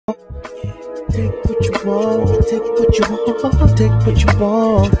want, take what you want, take what you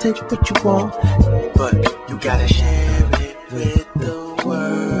want, take what you want. But you gotta share it with the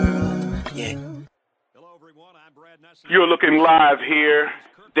world. Yeah. You're looking live here,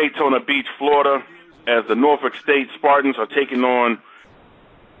 Daytona Beach, Florida, as the Norfolk State Spartans are taking on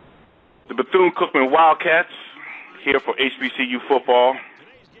the Bethune-Cookman Wildcats here for HBCU football.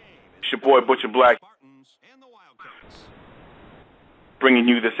 It's your boy Butcher Black, bringing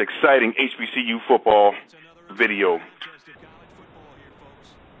you this exciting HBCU football video.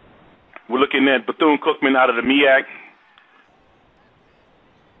 We're looking at Bethune-Cookman out of the MEAC.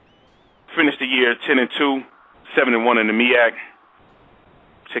 Finished the year 10-2, 7-1 in the MEAC.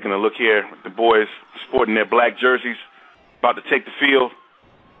 Taking a look here at the boys sporting their black jerseys, about to take the field.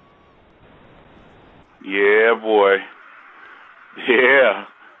 Yeah, boy. Yeah.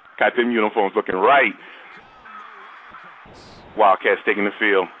 Got them uniforms looking right. Wildcats taking the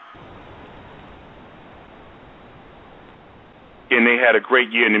field. And they had a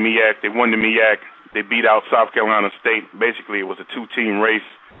great year in the MEAC. They won the MEAC. They beat out South Carolina State. Basically, it was a two-team race.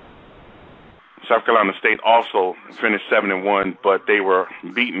 South Carolina State also finished 7-1, but they were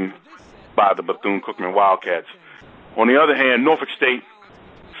beaten by the Bethune-Cookman Wildcats. On the other hand, Norfolk State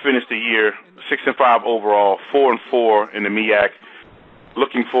finished the year 6-5 overall, 4-4 in the MEAC,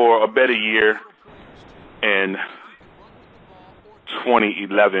 looking for a better year in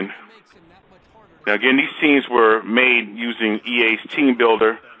 2011. Now, again, these teams were made using EA's Team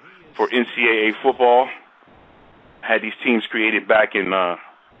Builder for NCAA football. Had these teams created back in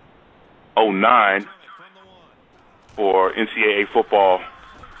 2009 for NCAA football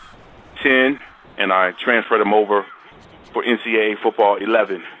 10, and I transferred them over for NCAA football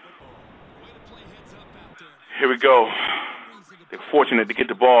 11. Here we go. They're fortunate to get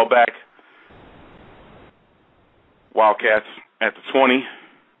the ball back. Wildcats at the 20.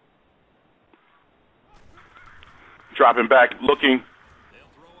 Dropping back, looking.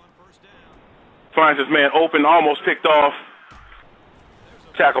 Finds his man open, almost picked off.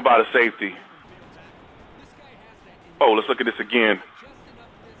 Tackled by the safety. Oh, let's look at this again.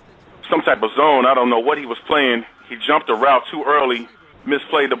 Some type of zone. I don't know what he was playing. He jumped a route too early,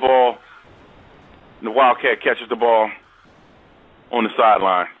 misplayed the ball. And the Wildcat catches the ball on the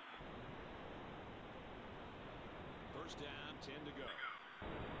sideline.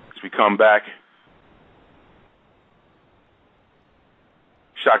 As we come back.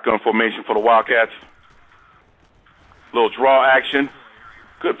 Shotgun formation for the Wildcats. Little draw action.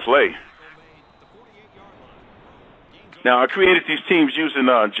 Good play. Now, I created these teams using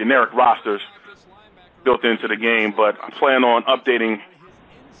generic rosters built into the game, but I plan on updating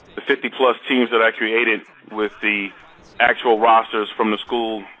the 50-plus teams that I created with the actual rosters from the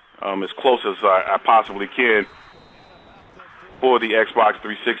school as close as I possibly can for the Xbox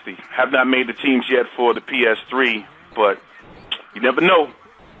 360. Have not made the teams yet for the PS3, but you never know.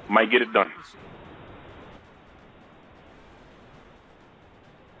 Might get it done.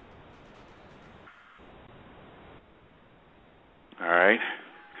 All right.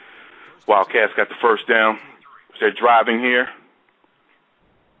 Wildcats got the first down. They're driving here.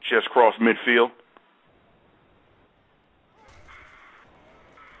 Just cross midfield.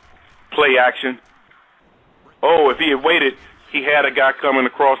 Play action. Oh, if he had waited, he had a guy coming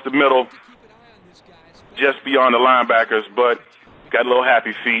across the middle just beyond the linebackers, but got a little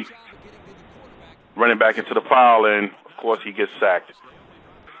happy feet. Running back into the pile, and, of course, he gets sacked.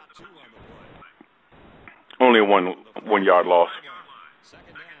 Only a one-yard loss.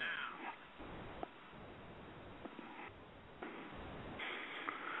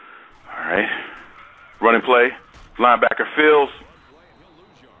 All right. Running play. Linebacker Fields.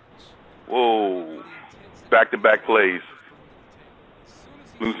 Whoa. Back-to-back plays.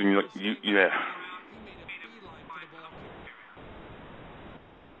 Losing, yeah.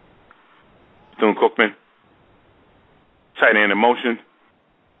 Bethune-Cookman. Tight end in motion.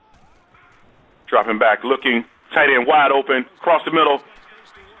 Dropping back, looking. Tight end wide open. Across the middle.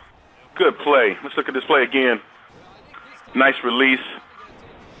 Good play. Let's look at this play again. Nice release.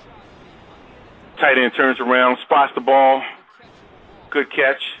 Tight end turns around, spots the ball. Good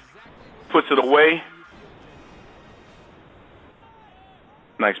catch. Puts it away.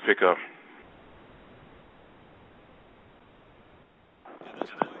 Nice pickup.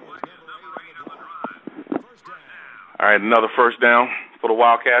 All right, another first down for the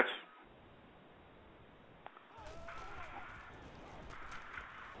Wildcats.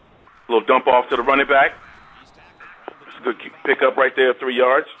 A little dump off to the running back. It's a good pickup right there, 3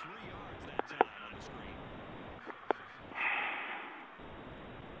 yards.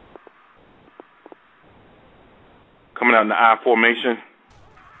 Coming out in the I formation.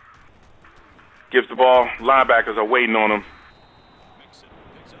 Gives the ball. Linebackers are waiting on him.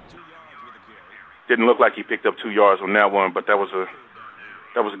 Didn't look like he picked up 2 yards on that one, but that was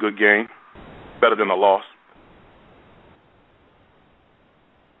a good game. Better than a loss.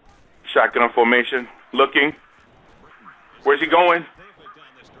 Shotgun formation. Looking. Where's he going?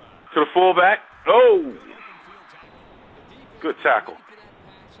 To the fullback. Oh! Good tackle.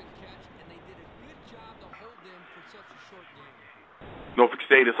 Norfolk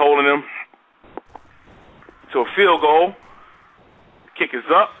State is holding him to a field goal. Kick is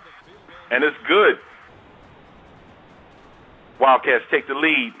up, and it's good. Wildcats take the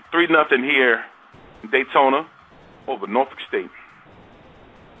lead, 3-0 here in Daytona over Norfolk State.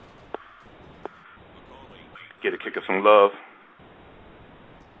 Get a kicker some love.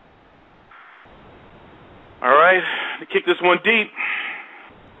 All right, they kick this one deep.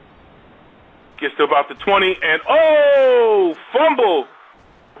 Gets to about the 20, and oh, fumble.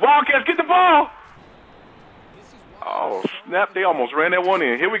 Wildcats get the ball. Oh, snap, they almost ran that one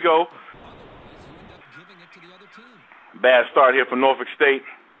in. Here we go. Bad start here for Norfolk State.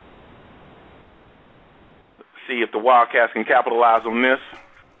 Let's see if the Wildcats can capitalize on this.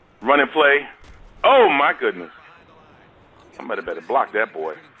 Running play. Oh, my goodness. Somebody better block that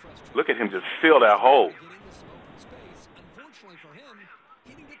boy. Look at him just fill that hole.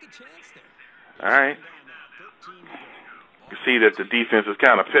 All right. You see that the defense is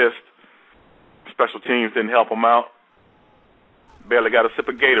kind of pissed. Special teams didn't help them out. Barely got a sip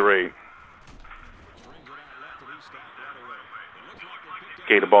of Gatorade.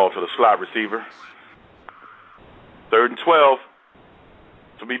 Gave the ball to the slot receiver. 3rd and 12.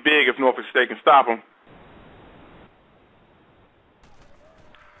 This will be big if Norfolk State can stop them.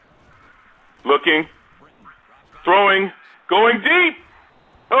 Looking. Throwing. Going deep.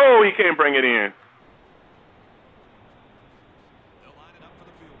 Oh, he can't bring it in.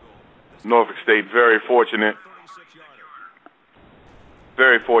 Norfolk State very fortunate.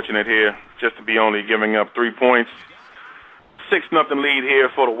 Very fortunate here just to be only giving up 3 points. 6-0 lead here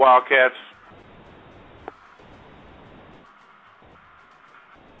for the Wildcats.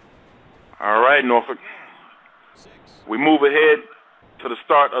 All right, Norfolk. We move ahead to the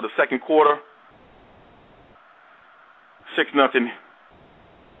start of the second quarter. 6-0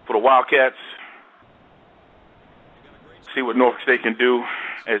 for the Wildcats. See what Norfolk State can do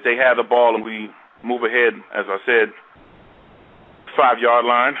as they have the ball and we move ahead, as I said, 5-yard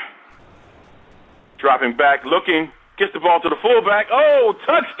line. Dropping back, looking, gets the ball to the fullback. Oh,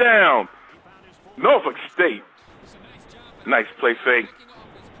 touchdown! Norfolk State. Nice play fake.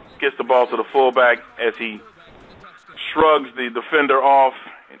 Gets the ball to the fullback as he shrugs the defender off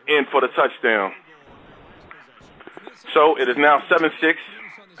and in for the touchdown. So it is now 7-6.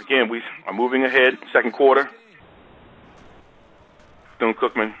 Again, we are moving ahead, second quarter.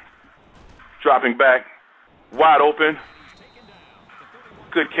 Bethune-Cookman dropping back, wide open.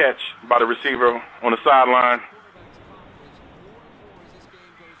 Good catch by the receiver on the sideline.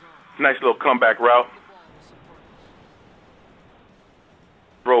 Nice little comeback route.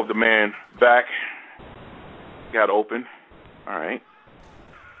 Drove the man back. Got open. All right.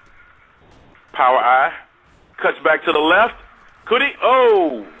 Power eye. Cuts back to the left. Could he?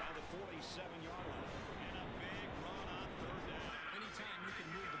 Oh!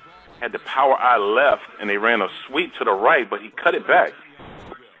 Had the power eye left, and they ran a sweep to the right, but he cut it back.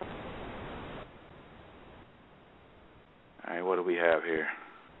 All right, what do we have here?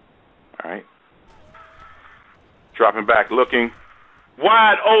 All right. Dropping back, looking.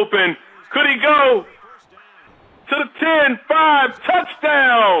 Wide open. Could he go? To the 10, 5,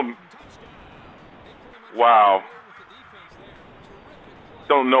 touchdown! Wow.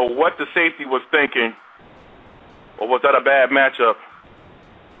 Don't know what the safety was thinking. Or was that a bad matchup?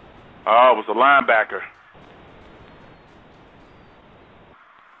 Oh, it was a linebacker.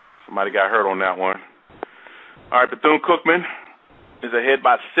 Somebody got hurt on that one. All right, Bethune-Cookman is ahead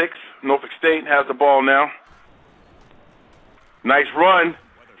by 6. Norfolk State has the ball now. Nice run.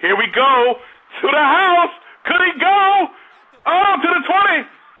 Here we go. To the house. Could he go? Oh, to the 20.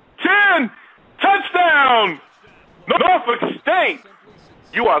 10. Touchdown. Norfolk State.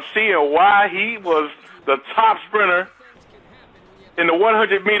 You are seeing why he was the top sprinter in the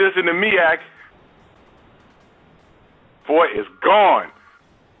 100 meters in the MEAC. Boy is gone.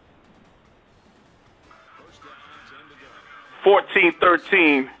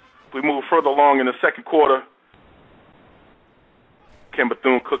 14-13. We move further along in the second quarter. Can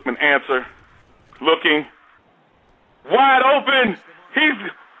Bethune-Cookman answer? Looking. Wide open.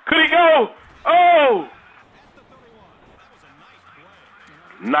 Could he go? Oh!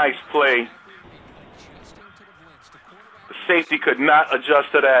 Nice play. The safety could not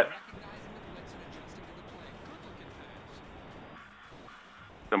adjust to that.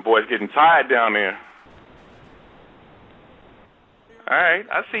 Them boys getting tired down there. All right,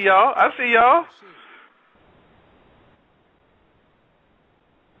 I see y'all. I see y'all.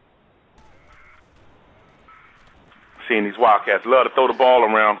 Seeing these Wildcats love to throw the ball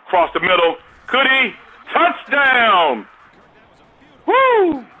around. Across the middle. Could he? Touchdown!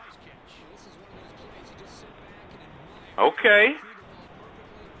 Woo! Okay.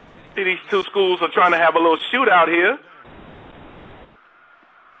 See, these two schools are trying to have a little shootout here.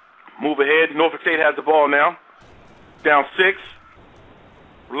 Move ahead. Norfolk State has the ball now. Down 6.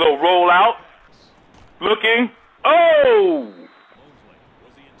 A little rollout. Looking. Oh!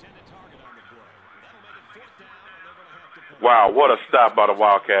 Wow, what a stop by the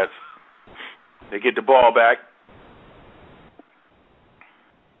Wildcats. They get the ball back.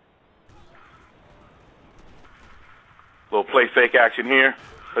 Little play fake action here.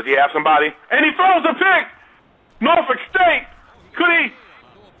 Does he have somebody? And he throws a pick! Norfolk State! Could he?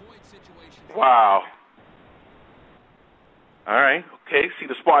 Wow. All right, okay. See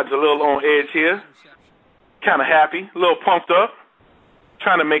the Spartans a little on edge here. Kind of happy, a little pumped up.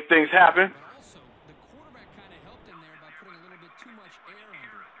 Trying to make things happen.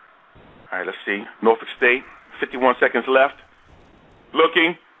 All right, let's see. Norfolk State, 51 seconds left.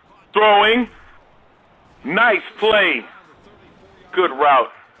 Looking, throwing. Nice play. Good route.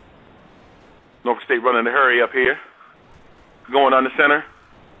 Norfolk State running the hurry up here. Going on the center.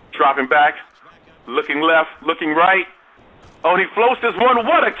 Dropping back. Looking left, looking right. Oh, and he floats this one.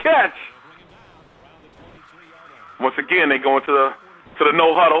 What a catch. Once again, they go into the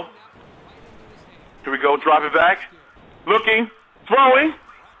no huddle. Here we go, drop it back. Looking, throwing.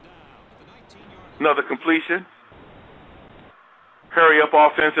 Another completion. Hurry up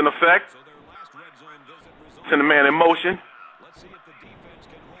offense in effect. Send the man in motion.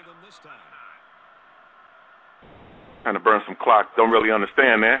 Trying to burn some clock. Don't really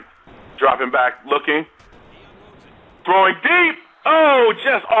understand that. Dropping back, looking. Throwing deep. Oh,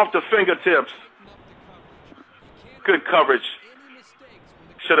 just off the fingertips. Good coverage.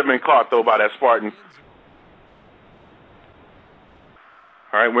 Should have been caught, though, by that Spartan.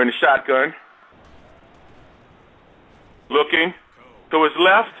 All right, we're in the shotgun. Looking to his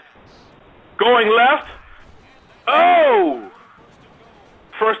left. Going left. Oh!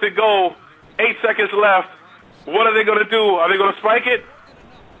 First and goal. 8 seconds left. What are they going to do? Are they going to spike it?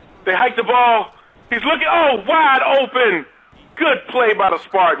 They hike the ball. He's looking. Oh, wide open. Good play by the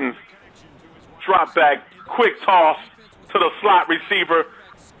Spartans. Drop back. Quick toss to the slot receiver.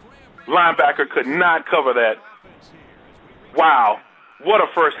 Linebacker could not cover that. Wow. What a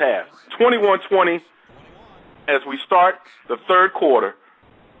first half. 21-20 as we start the third quarter.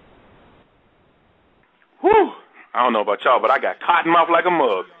 Whew. I don't know about y'all, but I got cotton mouth like a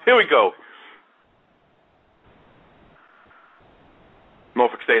mug. Here we go.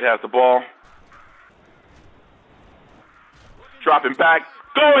 Norfolk State has the ball. Dropping back.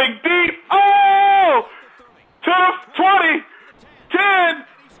 Going deep. Oh! To the 20. 10.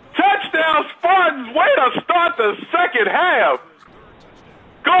 Touchdown Spartans. Way to start the second half.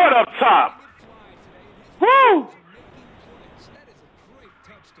 Going up top. Woo!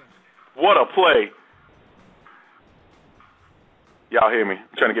 What a play. Y'all hear me?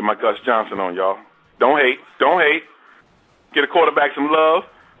 I'm trying to get my Gus Johnson on, y'all. Don't hate. Don't hate. Get a quarterback some love.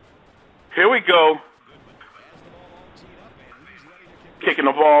 Here we go. Kicking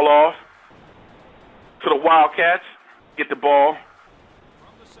the ball off to the Wildcats. Get the ball.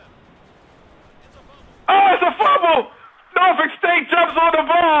 Oh, it's a fumble. Norfolk State jumps on the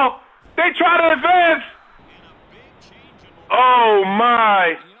ball. They try to advance. Oh,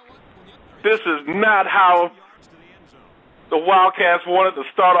 my. This is not how the Wildcats wanted to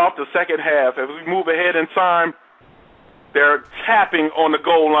start off the second half. As we move ahead in time, they're tapping on the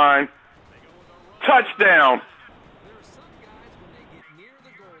goal line. Touchdown.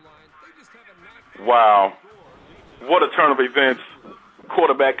 Wow. What a turn of events.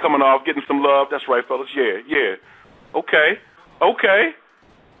 Quarterback coming off, getting some love. That's right, fellas. Yeah. Okay.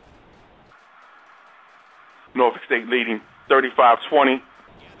 Norfolk State leading 35-20.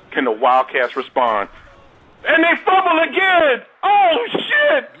 Can the Wildcats respond? And they fumble again. Oh,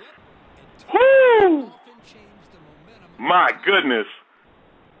 shit. Whoo. My goodness.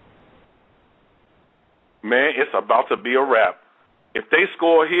 Man, it's about to be a wrap. If they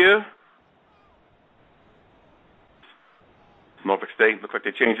score here, Norfolk State looks like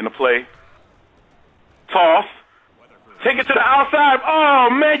they're changing the play. Toss. Take it to the outside. Oh,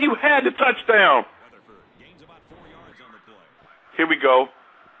 man, you had the touchdown. Here we go.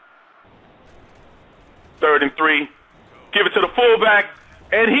 3rd and 3. Give it to the fullback.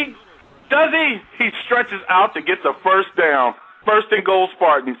 And he stretches out to get the first down. First and goal,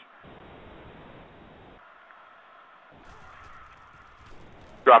 Spartans.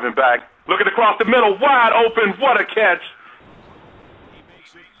 Dropping back. Looking across the middle. Wide open. What a catch.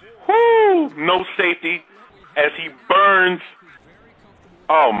 Whoo! No safety as he burns.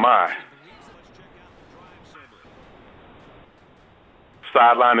 Oh, my.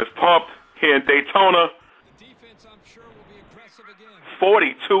 Sideline is pumped here in Daytona.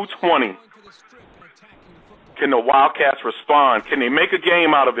 42-20. Can the Wildcats respond? Can they make a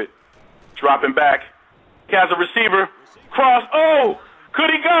game out of it? Dropping back. He has a receiver. Cross. Oh! Could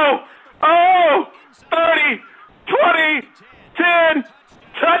he go? Oh! 30, 20, 10.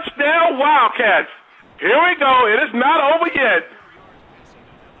 Touchdown, Wildcats. Here we go. It is not over yet.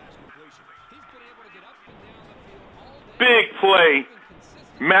 Big play.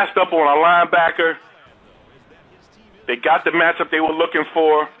 Matched up on a linebacker. They got the matchup they were looking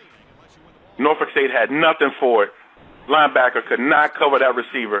for. Norfolk State had nothing for it. Linebacker could not cover that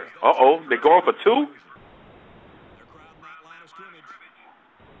receiver. Uh-oh, they're going for two?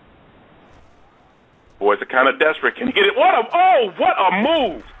 Boys are kind of desperate. Can he get it? What a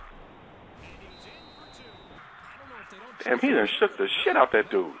move. Damn, he done shook the shit out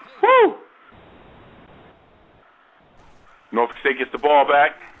that dude. Woo! Norfolk State gets the ball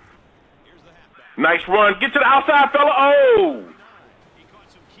back. Nice run. Get to the outside, fella. Oh!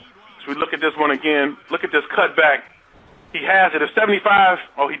 So we look at this one again. Look at this cutback. He has it. It's 75.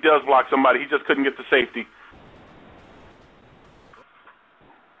 Oh, he does block somebody. He just couldn't get the safety.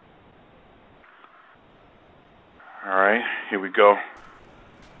 All right, here we go.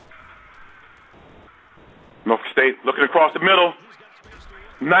 Norfolk State looking across the middle.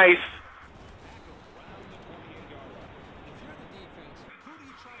 Nice.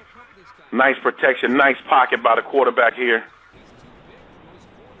 Nice protection, nice pocket by the quarterback here.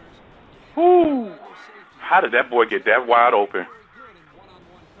 Whoo! How did that boy get that wide open?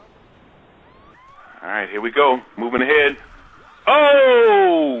 All right, here we go. Moving ahead.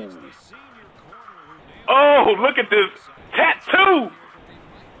 Oh! Oh, look at this tattoo.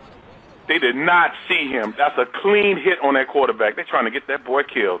 They did not see him. That's a clean hit on that quarterback. They're trying to get that boy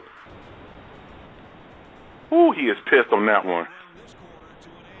killed. Ooh, he is pissed on that one.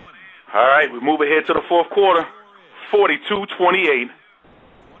 All right, we move ahead to the fourth quarter. 42-28.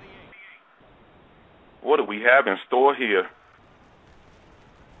 What do we have in store here?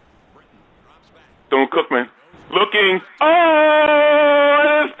 Bethune-Cookman looking.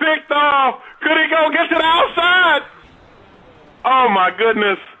 Oh, it's picked off. Could he go get to the outside? Oh, my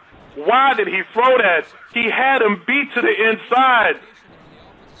goodness. Why did he throw that? He had him beat to the inside.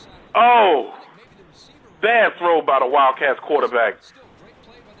 Oh, bad throw by the Wildcats quarterback.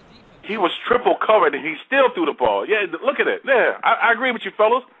 He was triple covered, and he still threw the ball. Yeah, look at it. Yeah, I agree with you,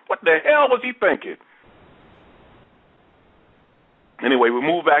 fellas. What the hell was he thinking? Anyway, we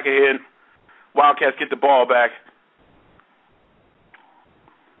move back ahead. Wildcats get the ball back.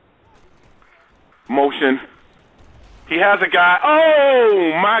 Motion. He has a guy.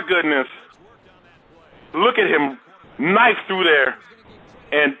 Oh, my goodness. Look at him knife through there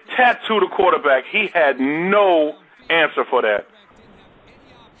and tattoo the quarterback. He had no answer for that.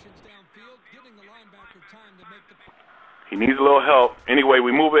 He needs a little help. Anyway,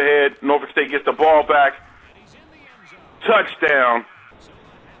 we move ahead. Norfolk State gets the ball back. Touchdown.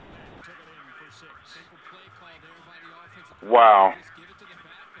 Wow.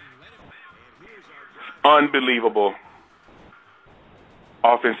 Unbelievable.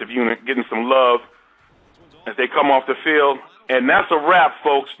 Offensive unit getting some love as they come off the field. And that's a wrap,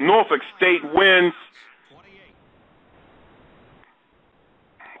 folks. Norfolk State wins.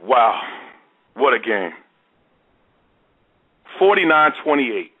 Wow. What a game.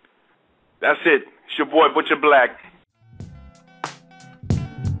 49-28. That's it. It's your boy, Butcher Black.